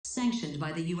sanctioned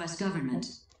by the U.S. government.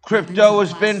 Crypto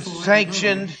has been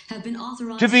sanctioned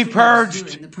to be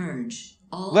purged.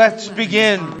 Let's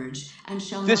begin.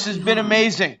 This has been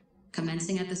amazing.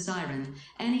 Commencing at the siren,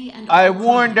 any and I all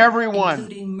warned crime, everyone.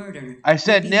 including murder, I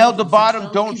said, nail the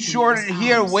bottom, don't short it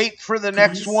here, wait for the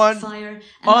next one.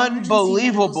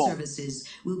 Unbelievable.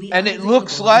 And it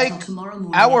looks like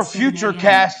our future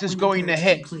cast is going to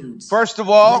hit. First of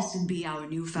all,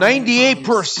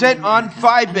 98% on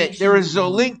Fibit. There is a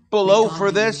link below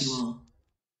for this.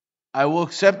 I will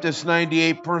accept this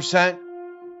 98%.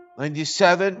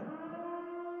 97,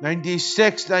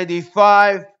 96,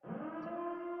 95,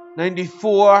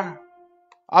 94.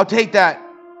 I'll take that.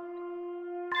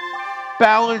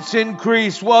 Balance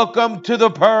increase. Welcome to the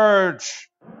purge.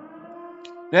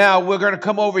 Now we're going to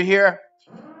come over here.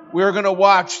 We're going to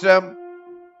watch them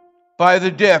by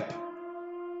the dip.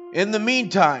 In the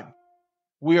meantime,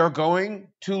 we are going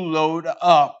to load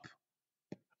up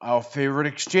our favorite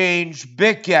exchange,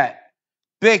 BitGet.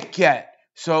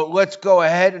 So let's go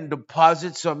ahead and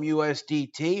deposit some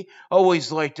USDT.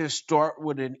 Always like to start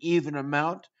with an even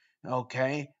amount.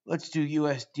 Okay, let's do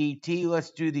USDT.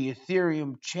 Let's do the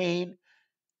Ethereum chain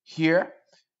here.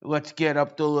 Let's get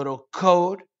up the little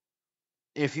code.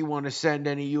 If you want to send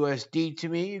any USD to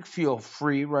me, feel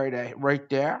free right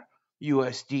there.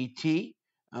 USDT.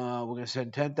 We're going to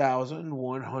send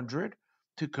 10,100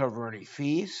 to cover any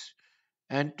fees.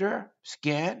 Enter,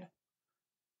 scan.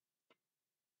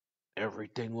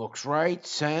 Everything looks right.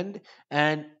 Send.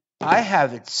 And I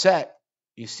have it set.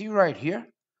 You see right here?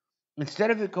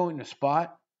 Instead of it going to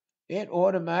spot, it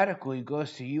automatically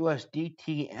goes to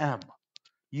USDTM.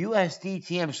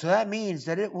 USDTM. So that means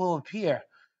that it will appear.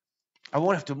 I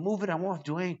won't have to move it. I won't have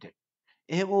to do anything.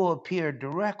 It will appear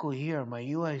directly here in my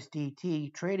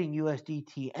USDT, trading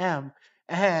USDTM.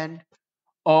 And,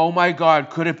 oh my God,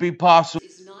 could it be possible?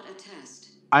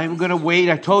 I'm going to wait.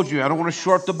 I told you, I don't want to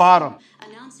short the bottom.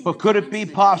 But could it be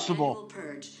possible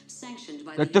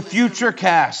that the future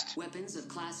cast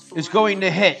is going to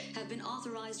hit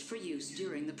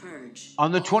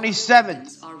on the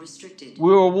 27th?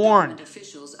 We were warned.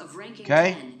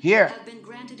 Okay, here,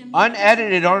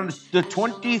 unedited on the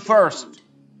 21st.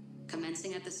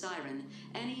 Commencing at the siren,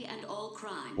 any and all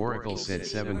crime. Oracle said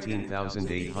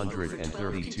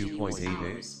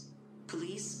 17,832.88.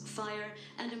 Police, fire,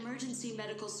 and emergency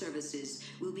medical services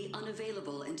will be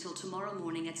unavailable until tomorrow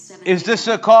morning at 7 a.m. Is this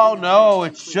a call? No,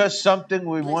 it's just something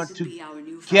we want to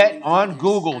get on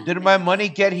Google. Did my money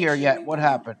get here yet? What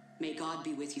happened? May God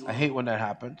be with you. I hate when that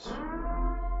happens.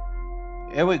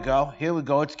 Here we go. Here we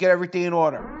go. Let's get everything in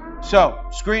order. So,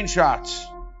 screenshots.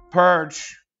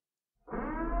 Purge.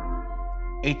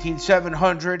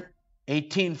 18,700.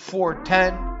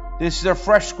 18,410. This is a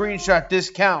fresh screenshot. This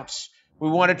counts. We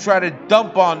want to try to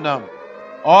dump on them.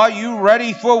 Are you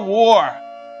ready for war?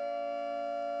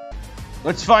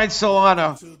 Let's find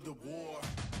Solana.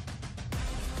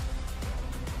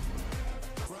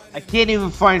 I can't even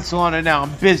find Solana now.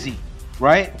 I'm busy,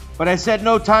 right? But I said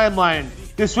no timeline.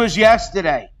 This was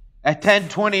yesterday at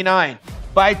 10:29.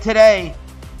 By today,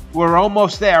 we're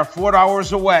almost there, 4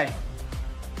 hours away.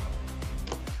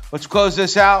 Let's close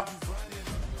this out.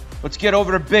 Let's get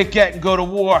over to BitGet and go to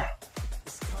war.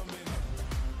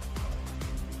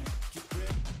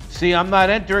 See, I'm not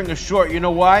entering a short. You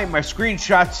know why? My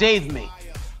screenshot saved me.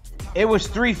 It was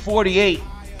 3:48.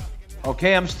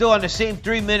 Okay, I'm still on the same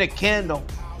 3-minute candle.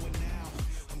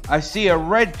 I see a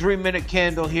red 3-minute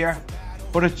candle here,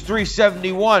 but it's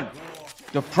 371.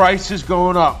 The price is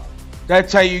going up.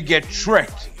 That's how you get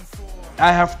tricked.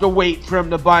 I have to wait for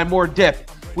him to buy more dip.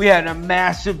 We had a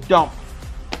massive dump.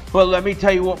 But let me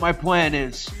tell you what my plan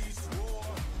is.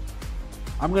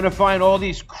 I'm going to find all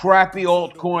these crappy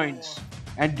altcoins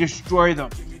and destroy them.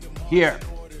 Here.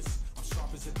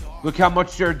 Look how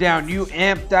much they're down. You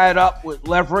amp that up with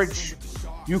leverage,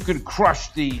 you can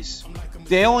crush these.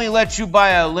 They only let you buy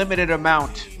a limited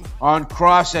amount on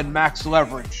cross and max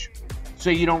leverage, so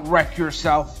you don't wreck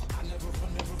yourself.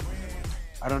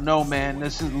 I don't know, man.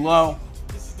 This is low.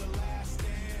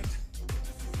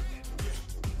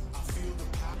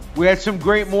 We had some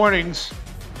great mornings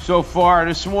so far.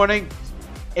 This morning,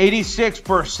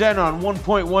 86% on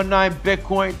 1.19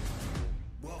 Bitcoin.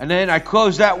 And then I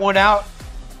closed that one out.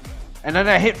 And then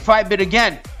I hit Fibit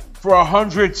again for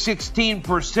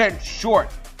 116% short.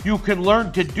 You can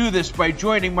learn to do this by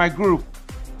joining my group.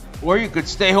 Or you could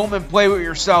stay home and play with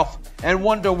yourself and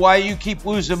wonder why you keep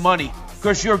losing money.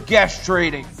 Because you're guest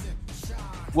trading.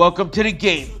 Welcome to the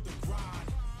game.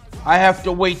 I have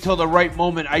to wait till the right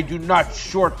moment. I do not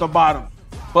short the bottom.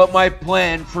 But my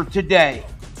plan for today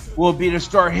will be to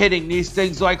start hitting these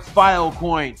things like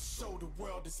Filecoin.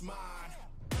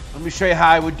 Let me show you how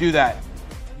I would do that.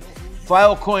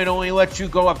 Filecoin only lets you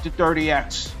go up to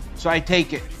 30x. So I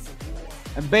take it.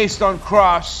 And based on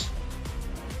cross,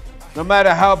 no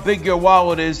matter how big your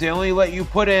wallet is, they only let you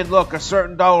put in, look, a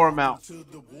certain dollar amount.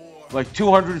 Like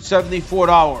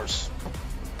 $274.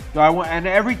 So and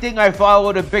everything I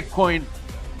follow to Bitcoin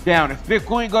down. If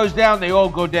Bitcoin goes down, they all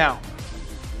go down.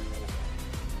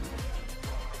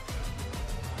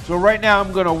 So right now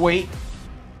I'm going to wait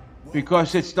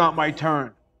because it's not my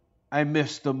turn. I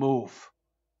missed the move.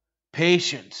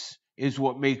 Patience is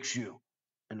what makes you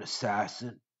an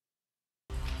assassin.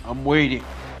 I'm waiting.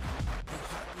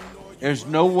 There's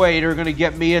no way they're going to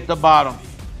get me at the bottom.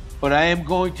 But I am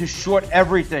going to short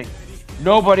everything.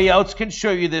 Nobody else can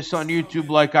show you this on YouTube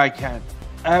like I can.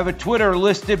 I have a Twitter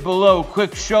listed below.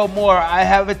 Quick show more. I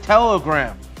have a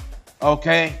Telegram.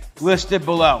 Okay? Listed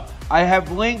below. I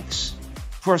have links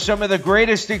for some of the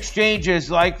greatest exchanges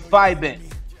like Bybit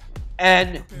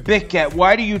and BitGet.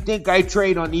 Why do you think I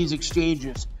trade on these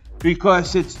exchanges?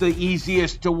 Because it's the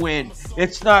easiest to win.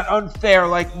 It's not unfair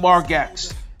like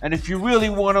Margex. And if you really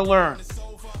want to learn,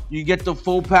 you get the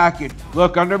full package.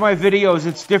 Look, under my videos,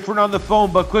 it's different on the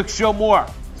phone, but quick show more.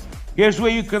 Here's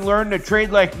where you can learn to trade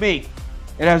like me.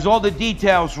 It has all the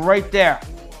details right there.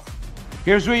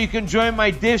 Here's where you can join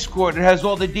my Discord. It has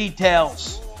all the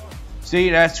details. See,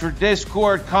 that's for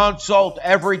Discord, consult,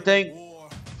 everything.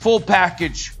 Full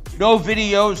package. No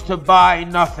videos to buy,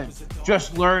 nothing.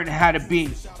 Just learn how to be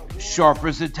sharp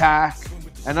as a tack.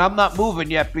 And I'm not moving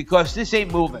yet because this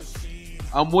ain't moving.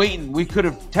 I'm waiting. We could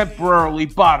have temporarily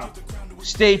bottomed.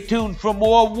 Stay tuned for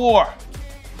more war.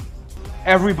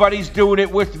 Everybody's doing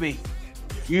it with me.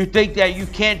 You think that you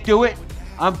can't do it?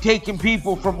 I'm taking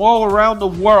people from all around the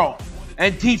world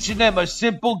and teaching them a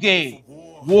simple game.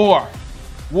 War.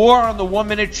 War on the 1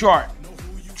 minute chart.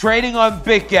 Trading on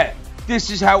BitGet. This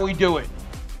is how we do it.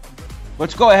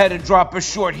 Let's go ahead and drop a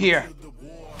short here.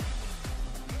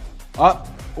 Up.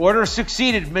 Order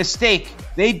succeeded. Mistake.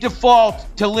 They default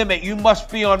to limit. You must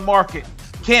be on market.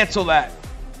 Cancel that.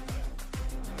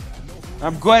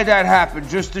 I'm glad that happened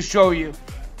just to show you.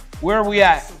 Where are we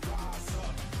at?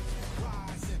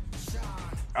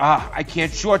 I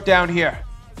can't short down here.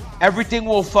 Everything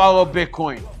will follow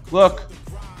Bitcoin. Look,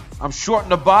 I'm shorting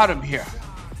the bottom here.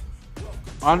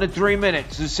 On the 3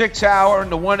 minutes, the 6 hour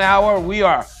and the 1 hour, we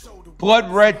are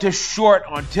blood red to short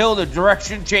until the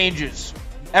direction changes.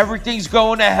 Everything's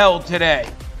going to hell today.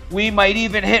 We might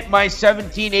even hit my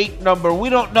 17.8 number. We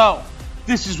don't know.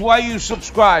 This is why you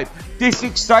subscribe. This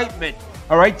excitement,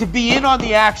 all right, to be in on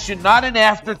the action, not an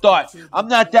afterthought. I'm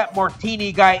not that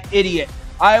martini guy idiot.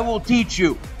 I will teach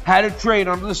you how to trade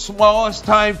on the smallest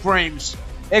time frames.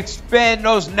 Expand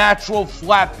those natural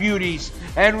flat beauties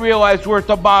and realize we're at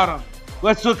the bottom.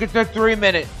 Let's look at the 3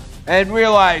 minute and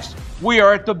realize we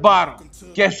are at the bottom.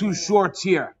 Guess who shorts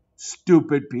here?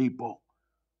 Stupid people.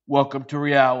 Welcome to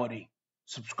reality.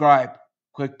 Subscribe.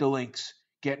 Click the links.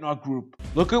 Get in our group.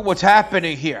 Look at what's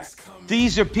happening here.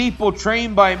 These are people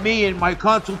trained by me in my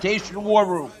consultation war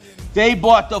room. They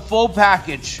bought the full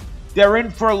package. They're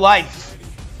in for life.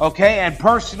 Okay? And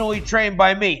personally trained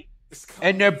by me.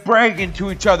 And they're bragging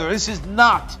to each other. This is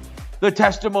not the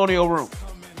testimonial room.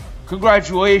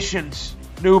 Congratulations,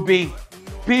 newbie.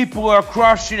 People are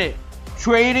crushing it.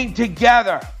 Trading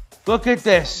together. Look at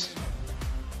this.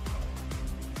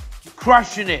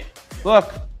 Crushing it.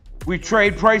 Look, we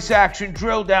trade price action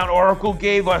drill down. Oracle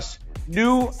gave us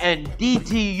new and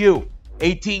DTU.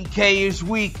 18K is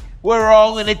weak. We're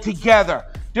all in it together.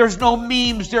 There's no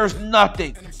memes. There's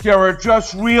nothing. There are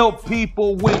just real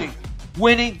people winning.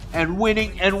 Winning and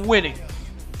winning and winning.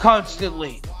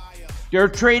 Constantly. They're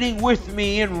trading with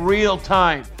me in real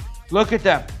time. Look at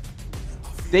them.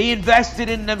 They invested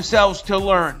in themselves to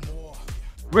learn.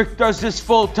 Rick does this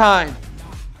full time.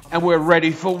 And we're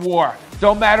ready for war.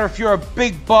 Don't matter if you're a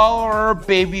big baller or a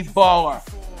baby baller.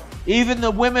 Even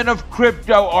the women of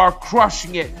crypto are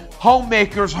crushing it.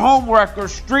 Homemakers, home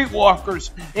wreckers,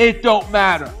 streetwalkers, it don't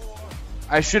matter.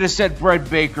 I should have said bread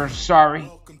bakers, sorry.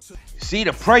 See,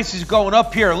 the price is going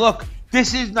up here. Look,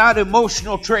 this is not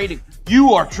emotional trading.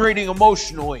 You are trading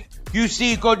emotionally. You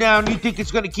see it go down, you think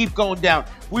it's going to keep going down.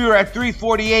 We were at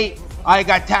 348. I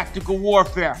got tactical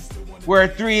warfare. We're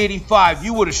at 385.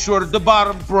 You would have shorted the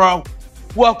bottom, bro.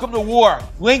 Welcome to war.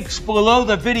 Links below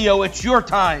the video. It's your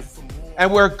time.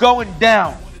 And we're going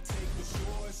down.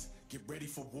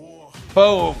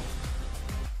 Boom.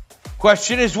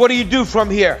 Question is, what do you do from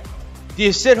here? Do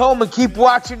you sit home and keep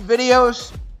watching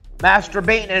videos?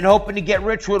 Masturbating and hoping to get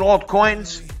rich with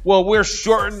altcoins? Well, we're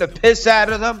shorting the piss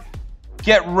out of them.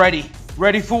 Get ready.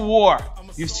 Ready for war.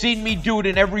 You've seen me do it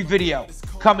in every video.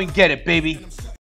 Come and get it, baby.